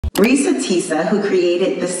Risa Tisa, who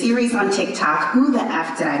created the series on TikTok, Who the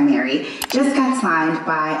F Did I Marry, just got signed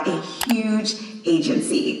by a huge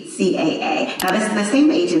agency, CAA. Now, this is the same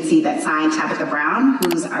agency that signed Tabitha Brown,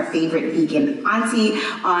 who's our favorite vegan auntie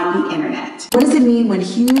on the internet. What does it mean when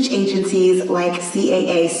huge agencies like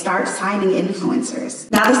CAA start signing influencers?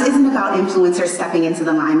 Now, this isn't about influencers stepping into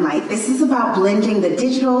the limelight. This is about blending the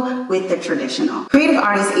digital with the traditional. Creative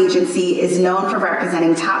Artist Agency is known for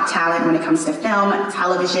representing top talent when it comes to film,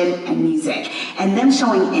 television, and music. And them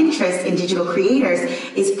showing interest in digital creators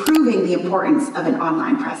is proving the importance of an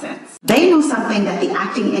online presence. They know something that the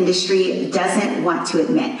acting industry doesn't want to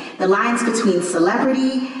admit. The lines between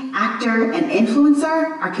celebrity, actor, and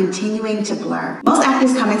influencer are continuing to blur. Most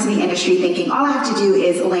actors come into the industry thinking all I have to do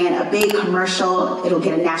is land a big commercial, it'll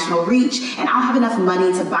get a national reach, and I'll have enough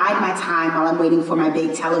money to bide my time while I'm waiting for my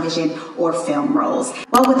big television or film roles.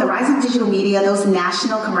 Well, with the rise of digital media, those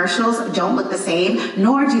national commercials don't look the same,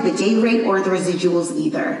 nor do the day rate or the residuals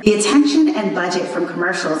either. The attention and budget from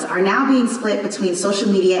commercials are now being split between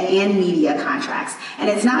social media and media contracts, and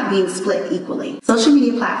it's not being split equally. Social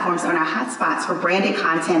media platforms are now hotspots for branded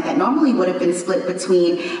content that normally would have been split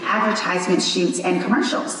between advertisement shoots and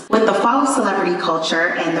commercials. With the fall of celebrity culture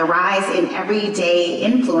and the rise in everyday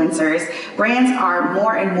influencers, brands are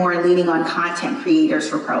more and more leaning on content creators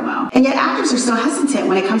for promo. And yet actors are still hesitant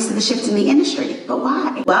when it comes to the shift in the industry. But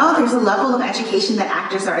why? Well, there's a level of education that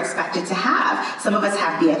actors are expected to have. Some of us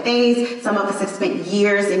have BFAs, some of us have spent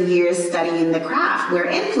years and years studying the craft, where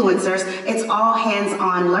influencers, it's all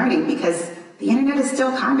hands-on learning because the internet is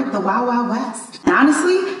still kind of the wild, wild west. And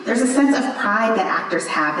honestly, there's a sense of pride that actors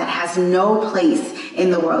have that has no place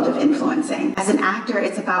in the world of influencing. As an actor,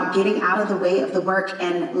 it's about getting out of the way of the work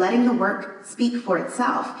and letting the work speak for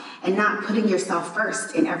itself and not putting yourself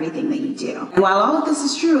first in everything that you do. And while all of this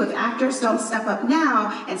is true, if actors don't step up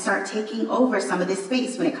now and start taking over some of this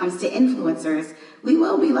space when it comes to influencers, we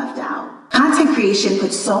will be left out. Content creation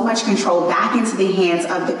puts so much control back into the hands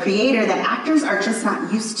of the creator that actors are just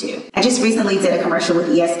not used to. I just recently did a commercial with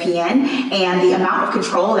ESPN, and the amount of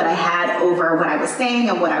control that I had over what I was saying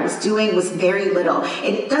and what I was doing was very little.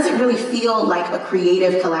 It doesn't really feel like a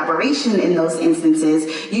creative collaboration in those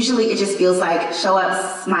instances. Usually it just feels like show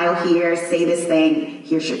up, smile here, say this thing,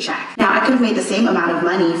 here's your check. Now, I could have made the same amount of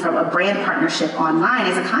money from a brand partnership online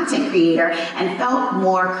as a content creator and felt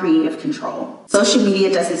more creative control. Social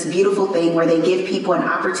media does this beautiful thing where they give people an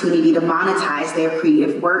opportunity to monetize their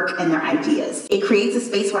creative work and their ideas. It creates a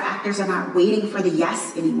space where actors are not waiting for the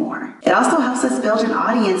yes anymore. It also helps us build an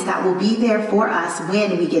audience that will be there for us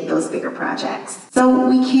when we get those bigger projects. So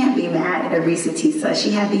we can't be mad at Risa Tisa.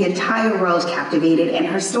 She had the entire world captivated, and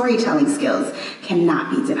her storytelling skills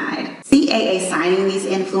cannot be denied. CAA signing these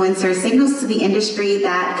influencers signals to the industry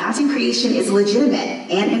that content creation is legitimate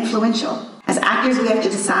and influential. As actors, we have to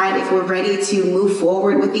decide if we're ready to move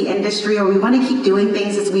forward with the industry or we want to keep doing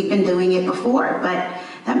things as we've been doing it before, but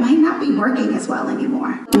that might not be working as well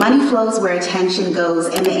anymore. Money flows where attention goes,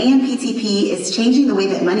 and the AMPTP is changing the way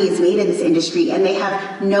that money is made in this industry, and they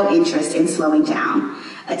have no interest in slowing down.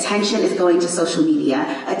 Attention is going to social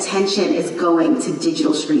media. Attention is going to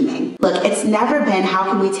digital streaming. Look, it's never been how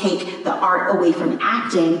can we take the art away from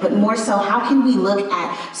acting, but more so how can we look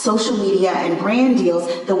at social media and brand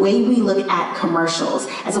deals the way we look at commercials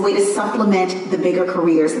as a way to supplement the bigger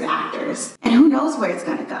careers of actors. And who knows where it's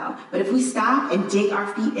gonna go. But if we stop and dig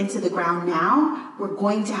our feet into the ground now, we're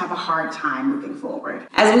going to have a hard time moving forward.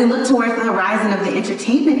 As we look towards the horizon of the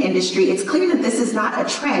entertainment industry, it's clear that this is not a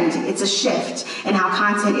trend, it's a shift in how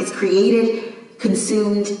content is created,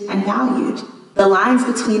 consumed, and valued. The lines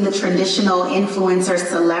between the traditional influencer,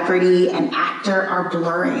 celebrity, and actor are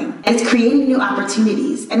blurring. And it's creating new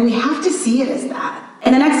opportunities, and we have to see it as that.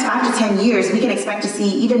 In the next 5 to 10 years, we can expect to see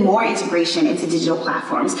even more integration into digital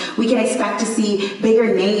platforms. We can expect to see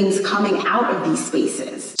bigger names coming out of these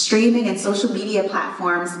spaces. Streaming and social media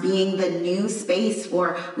platforms being the new space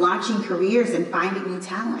for launching careers and finding new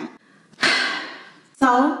talent.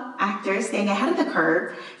 So, actors, staying ahead of the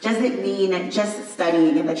curve doesn't mean just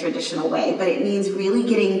studying in the traditional way, but it means really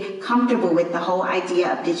getting comfortable with the whole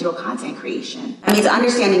idea of digital content creation. It means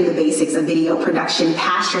understanding the basics of video production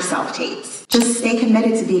past your self-tapes. Just stay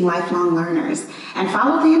committed to being lifelong learners and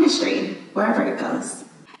follow the industry wherever it goes.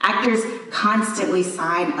 Actors constantly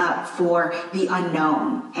sign up for the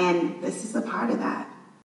unknown, and this is a part of that.